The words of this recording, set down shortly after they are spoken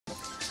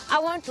I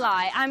won't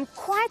lie, I'm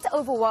quite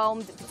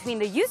overwhelmed between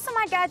the use of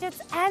my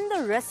gadgets and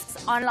the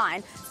risks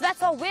online. So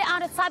that's why we're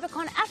out at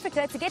Cybercon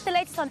Africa to get the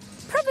latest on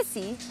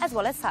privacy as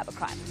well as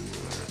cybercrime.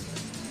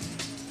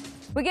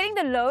 We're getting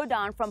the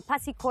lowdown from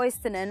Pasi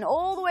Koistinen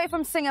all the way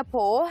from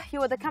Singapore.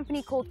 You're with a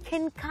company called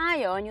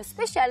Kinkayo, and your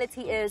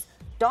speciality is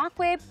dark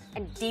web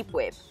and deep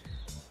web.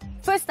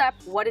 First up,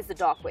 what is the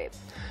dark web?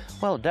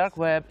 Well, dark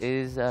web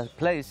is a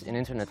place in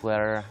internet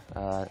where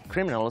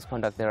criminals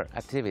conduct their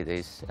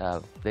activities.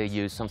 They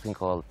use something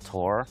called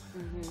Tor,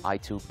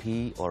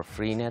 I2P or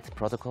freenet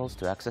protocols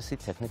to access it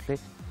technically.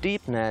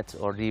 Deep net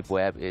or deep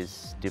web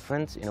is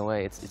different in a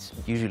way. It's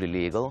usually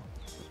legal.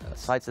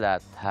 Sites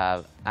that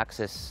have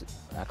access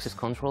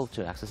control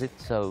to access it.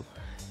 So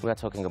we are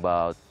talking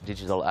about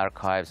digital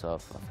archives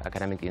of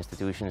academic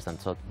institutions and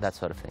that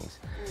sort of things.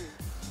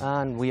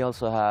 And we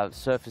also have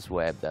surface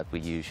web that we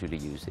usually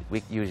use.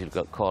 We usually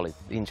call it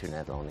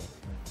internet only.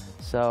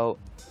 So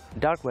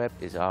dark web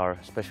is our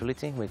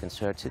specialty. We can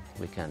search it,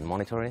 we can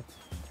monitor it,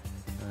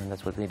 and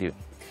that's what we do.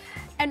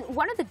 And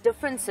one of the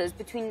differences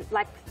between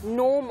like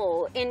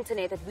normal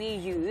internet that we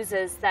use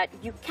is that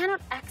you cannot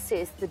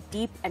access the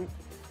deep and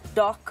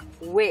dark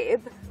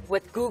web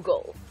with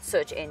Google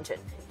search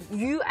engine.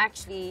 You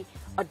actually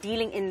are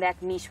dealing in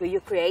that niche where you're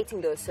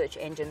creating those search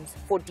engines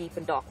for deep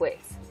and dark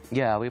webs.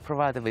 Yeah, we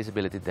provide the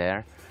visibility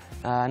there.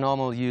 A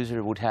normal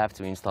user would have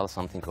to install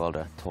something called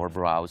a Tor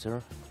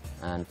browser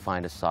and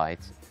find a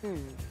site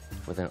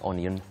with an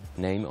onion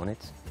name on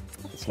it.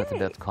 Okay. It's not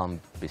a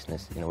 .com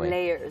business in a way.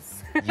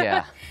 Layers.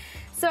 Yeah.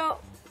 So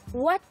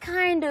what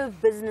kind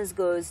of business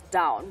goes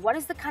down? What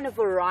is the kind of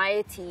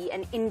variety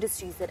and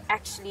industries that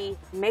actually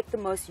make the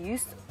most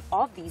use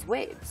of these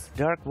webs?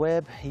 Dark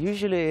web,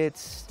 usually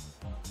it's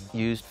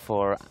used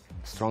for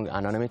strong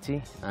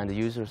anonymity, and the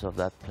users of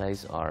that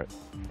place are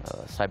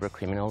cyber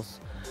criminals.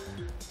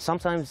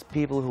 Sometimes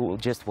people who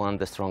just want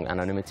the strong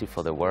anonymity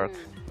for their work,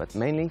 but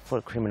mainly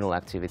for criminal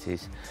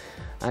activities.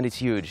 And it's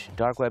huge.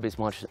 Dark web is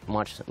much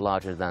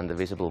larger than the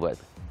visible web.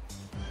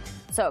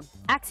 So,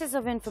 access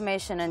of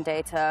information and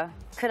data.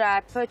 Could I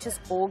purchase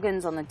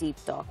organs on the deep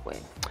dark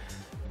web?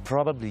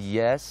 Probably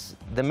yes.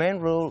 The main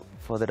rule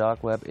for the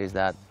dark web is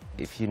that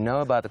if you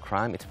know about the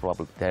crime, it's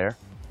probably there.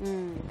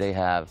 They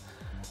have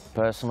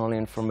personal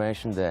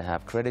information, they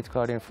have credit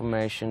card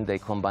information, they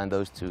combine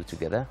those two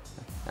together,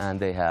 and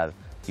they have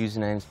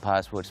usernames,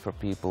 passwords for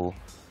people,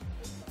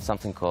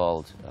 something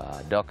called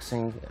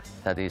doxing,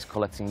 that is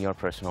collecting your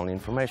personal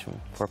information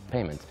for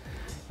payment.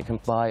 You can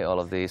buy all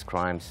of these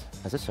crimes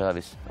as a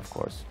service, of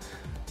course.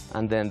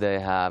 And then they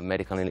have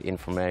medical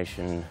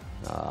information,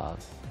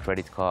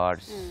 credit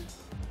cards,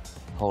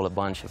 a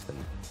bunch of them,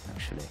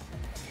 actually.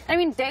 I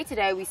mean, day to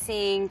day, we're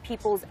seeing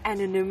people's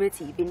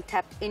anonymity being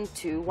tapped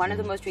into. One of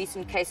the most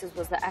recent cases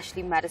was the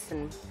Ashley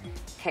Madison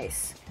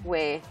case,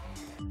 where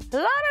a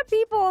lot of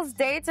people's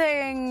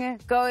dating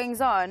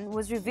goings-on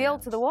was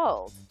revealed to the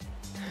world.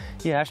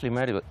 Yeah, Ashley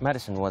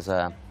Madison was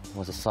a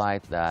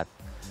site that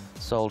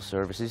sold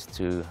services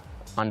to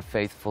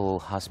unfaithful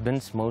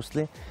husbands,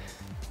 mostly.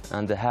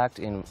 And the hack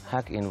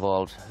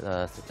involved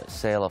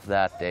sale of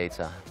that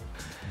data.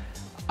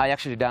 I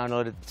actually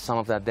downloaded some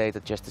of that data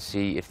just to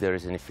see if there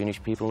is any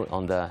Finnish people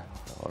on the,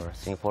 or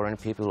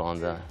Singaporean people on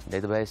the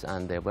database,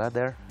 and they were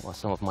there. Well,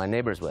 some of my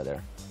neighbors were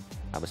there.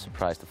 I was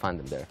surprised to find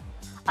them there.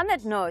 On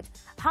that note,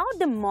 how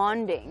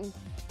demanding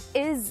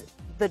is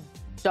the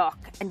dark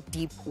and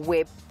deep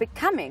web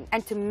becoming,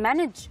 and to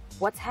manage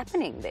what's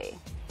happening there?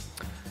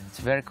 It's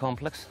very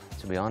complex,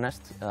 to be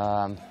honest.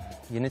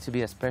 You need to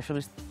be a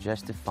specialist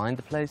just to find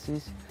the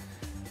places,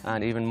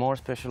 and even more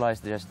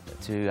specialized just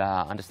to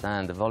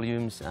understand the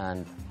volumes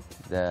and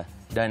the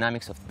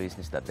dynamics of the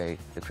business that the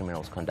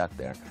criminals conduct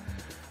there.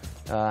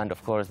 And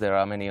of course, there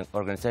are many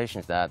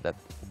organizations that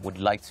would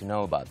like to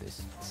know about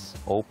this. It's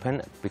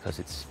open because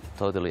it's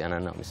totally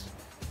anonymous.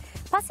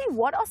 Pasi,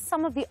 what are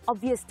some of the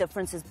obvious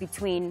differences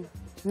between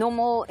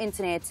normal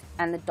internet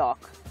and the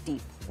dark,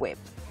 deep web?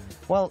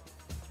 Well,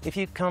 if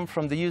you come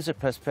from the user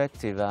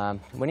perspective,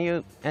 when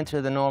you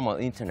enter the normal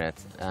internet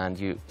and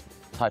you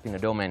type in a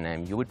domain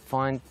name, you would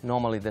find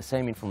normally the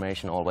same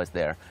information always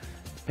there.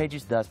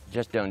 Pages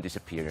just don't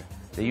disappear.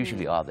 They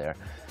usually are there.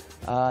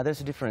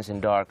 There's a difference in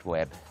dark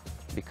web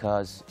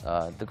because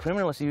the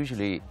criminals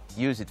usually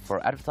use it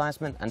for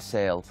advertisement and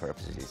sale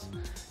purposes.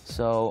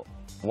 So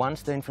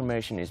once the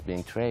information is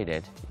being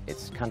traded,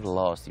 it's kind of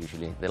lost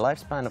usually. The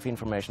lifespan of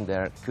information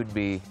there could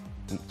be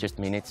just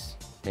minutes,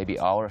 maybe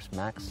hours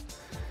max.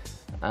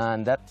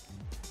 And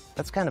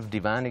that's kind of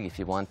demanding if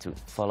you want to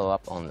follow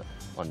up on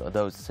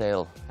those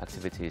sale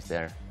activities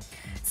there.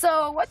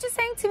 So what you're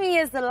saying to me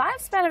is the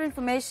lifespan of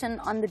information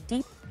on the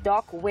deep,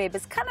 dark web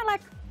is kind of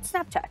like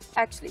Snapchat,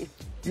 actually.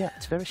 Yeah,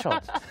 it's very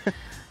short.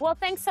 Well,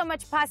 thanks so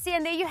much, Pasi.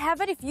 And there you have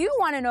it. If you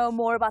want to know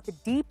more about the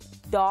deep,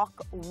 dark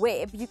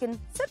web, you can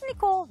certainly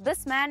call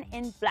this man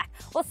in black.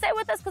 Well, stay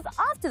with us, because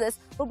after this,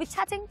 we'll be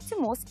chatting to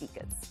more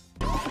speakers.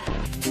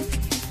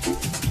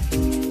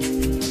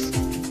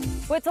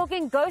 We're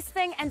talking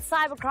ghosting and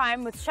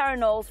cybercrime with Sharon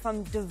Knowles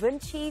from Da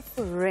Vinci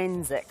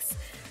Forensics.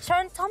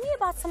 Sharon, tell me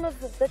about some of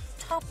the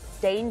top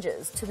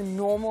dangers to the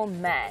normal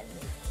man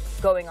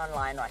going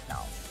online right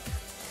now?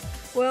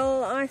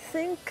 Well, I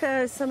think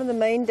some of the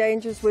main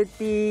dangers would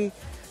be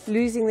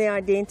losing their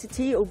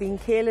identity or being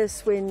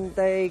careless when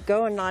they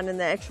go online and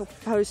they actually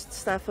post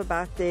stuff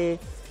about their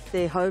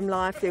home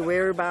life, their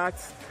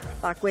whereabouts,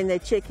 like when they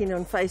check in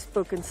on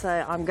Facebook and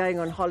say, I'm going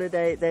on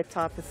holiday, that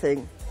type of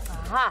thing.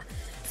 Aha.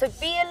 So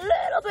be a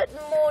little bit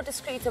more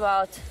discreet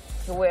about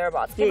your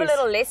whereabouts. Give a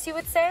little less, you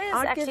would say, is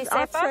actually safer?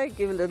 I'd say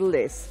give a little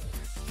less.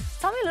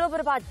 Tell me a little bit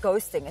about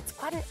ghosting. It's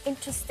quite an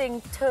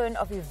interesting turn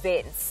of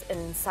events in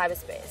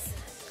cyberspace.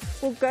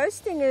 Well,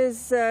 ghosting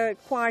is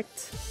quite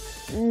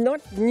not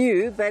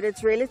new, but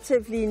it's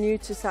relatively new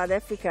to South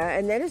Africa,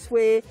 and that is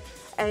where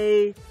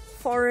a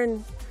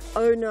foreign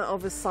owner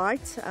of a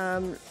site,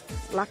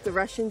 like the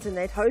Russians, and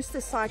that host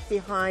a site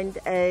behind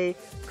a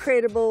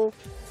credible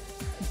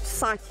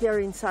site here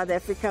in South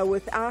Africa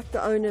without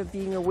the owner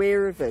being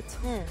aware of it.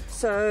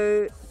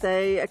 So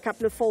a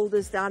couple of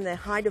folders down, they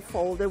hide a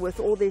folder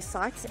with all their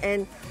sites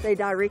and they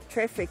direct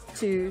traffic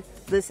to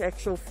this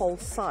actual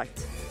false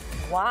site.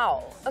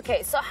 Wow.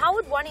 Okay, so how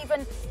would one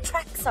even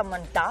track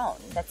someone down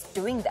that's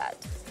doing that?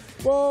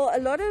 Well, a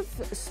lot of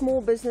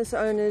small business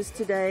owners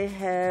today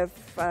have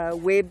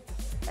web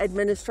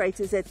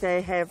administrators that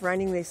they have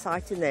running their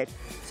site in that.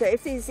 So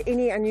if there's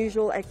any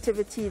unusual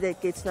activity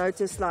that gets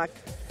noticed, like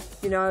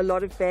a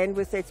lot of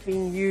bandwidth that's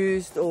being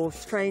used or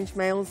strange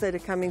mails that are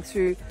coming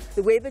through,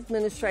 the web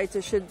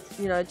administrator should,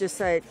 just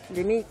say,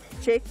 let me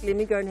check, let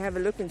me go and have a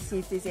look and see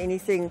if there's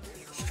anything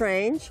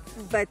strange.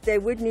 But they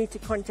would need to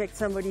contact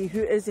somebody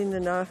who is in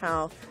the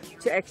know-how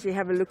to actually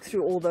have a look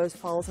through all those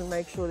files and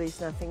make sure there's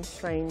nothing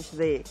strange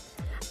there.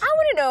 I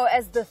want to know,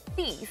 as the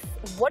thief,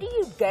 what do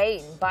you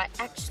gain by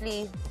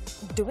actually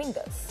doing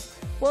this?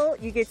 Well,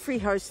 you get free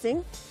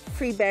hosting,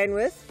 free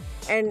bandwidth,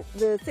 and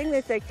the thing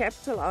that they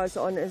capitalize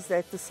on is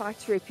that the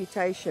site's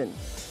reputation.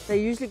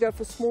 They usually go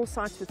for small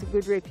sites with a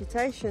good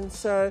reputation,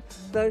 so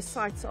those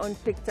sites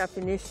aren't picked up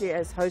initially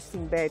as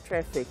hosting bad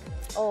traffic.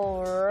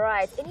 All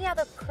right. Any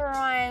other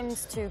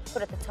crimes to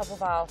put at the top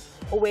of our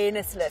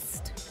awareness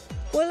list?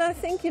 Well, I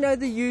think,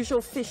 the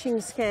usual phishing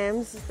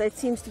scams, that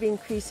seems to be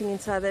increasing in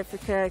South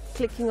Africa,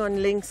 clicking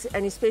on links,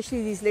 and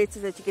especially these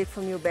letters that you get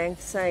from your bank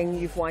saying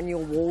you've won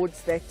your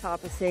awards, that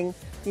type of thing.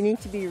 You need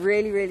to be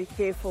really, really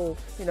careful,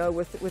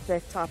 with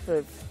that type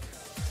of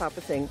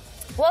thing.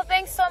 Well,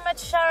 thanks so much,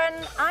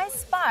 Sharon. I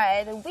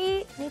spy that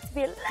we need to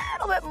be a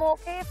little bit more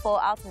careful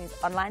out in these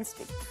online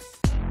streets.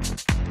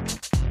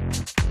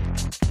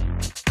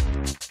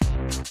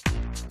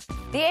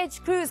 The Edge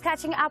crew is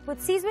catching up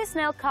with Sizwe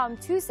Snail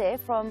Kamtuse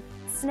from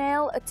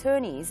Snail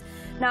Attorneys.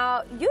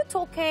 Now, you're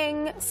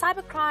talking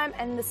cybercrime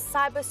and the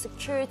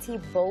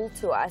cybersecurity bill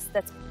to us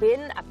that's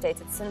been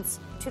updated since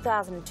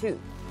 2002.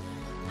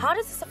 How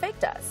does this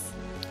affect us?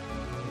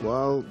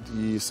 Well,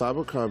 the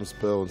cybercrimes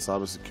bill and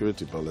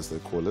cybersecurity bill, as they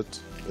call it,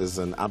 is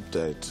an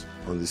update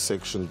on the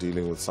section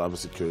dealing with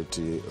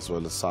cybersecurity as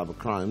well as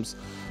cybercrimes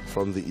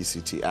from the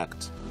ECT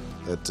Act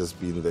that has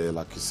been there,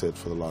 like you said,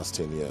 for the last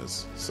 10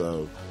 years.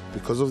 So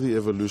because of the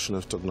evolution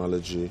of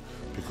technology,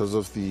 because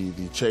of the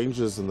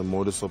changes in the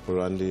modus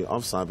operandi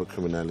of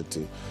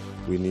cybercriminality,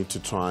 we need to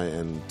try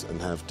and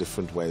have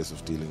different ways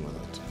of dealing with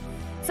it.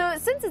 So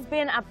since it's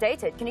been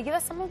updated, can you give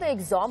us some of the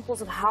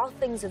examples of how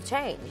things have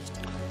changed?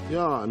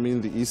 Yeah, I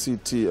mean, the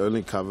ECT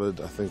only covered,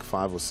 I think,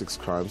 5 or 6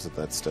 crimes at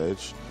that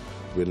stage.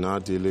 We're now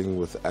dealing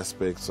with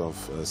aspects of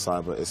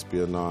cyber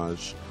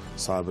espionage,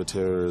 cyber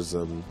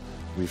terrorism.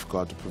 We've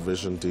got a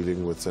provision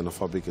dealing with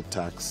xenophobic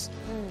attacks.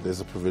 There's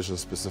a provision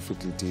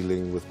specifically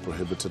dealing with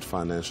prohibited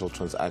financial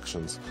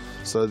transactions.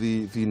 So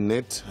the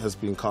net has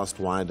been cast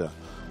wider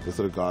with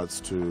regards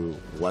to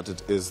what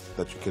it is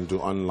that you can do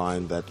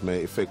online that may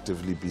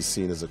effectively be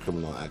seen as a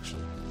criminal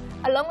action.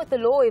 Along with the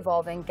law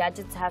evolving,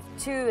 gadgets have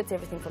too. It's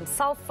everything from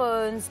cell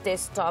phones,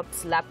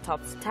 desktops,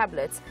 laptops,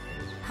 tablets.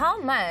 How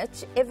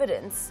much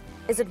evidence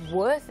is it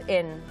worth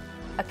in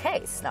a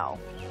case now?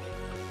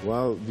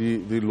 Well,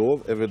 the law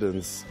of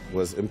evidence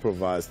was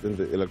improvised in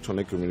the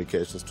Electronic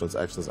Communications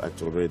Transactions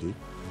Act already,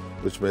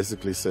 which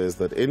basically says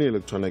that any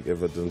electronic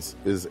evidence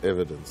is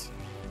evidence.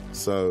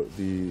 So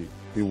the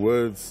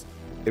words,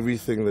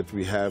 everything that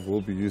we have will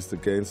be used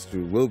against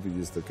you, will be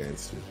used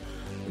against you.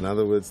 In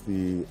other words,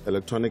 the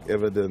electronic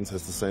evidence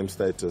has the same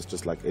status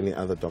just like any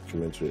other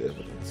documentary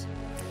evidence.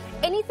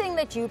 Anything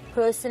that you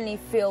personally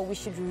feel we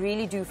should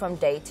really do from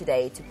day to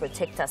day to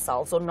protect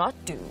ourselves or not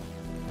do?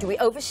 Do we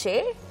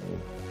overshare?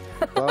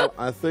 Well,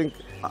 I think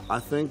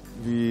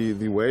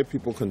the way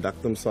people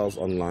conduct themselves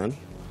online,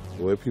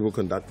 the way people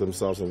conduct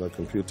themselves on their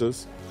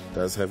computers,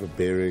 does have a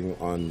bearing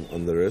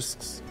on the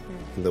risks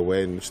and the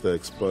way in which they're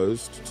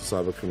exposed to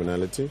cyber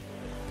criminality.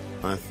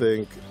 I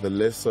think the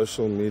less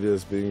social media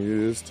is being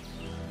used,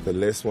 the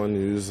less one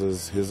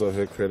uses his or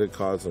her credit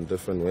cards on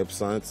different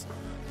websites,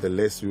 the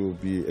less you will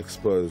be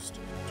exposed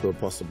to a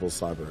possible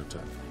cyber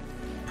attack.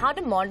 How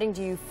demanding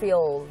do you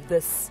feel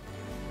this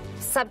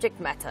subject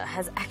matter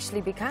has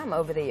actually become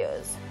over the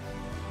years?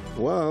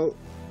 Well,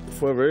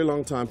 for a very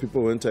long time,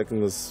 people weren't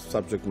taking this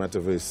subject matter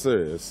very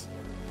serious,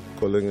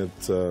 calling it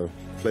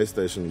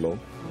PlayStation law.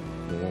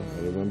 You know, I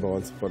remember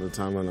once upon a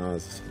time when I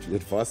was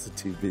at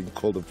varsity being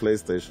called a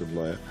PlayStation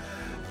lawyer.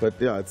 But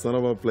yeah, it's not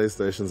about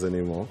PlayStations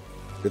anymore.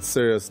 It's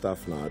serious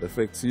stuff now. It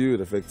affects you,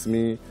 it affects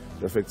me,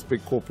 it affects big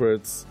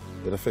corporates,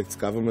 it affects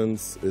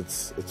governments.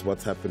 It's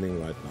what's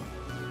happening right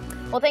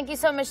now. Well, thank you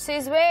so much,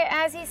 Sizwe.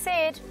 As he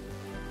said,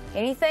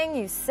 anything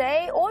you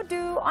say or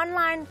do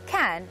online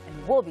can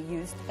and will be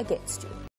used against you.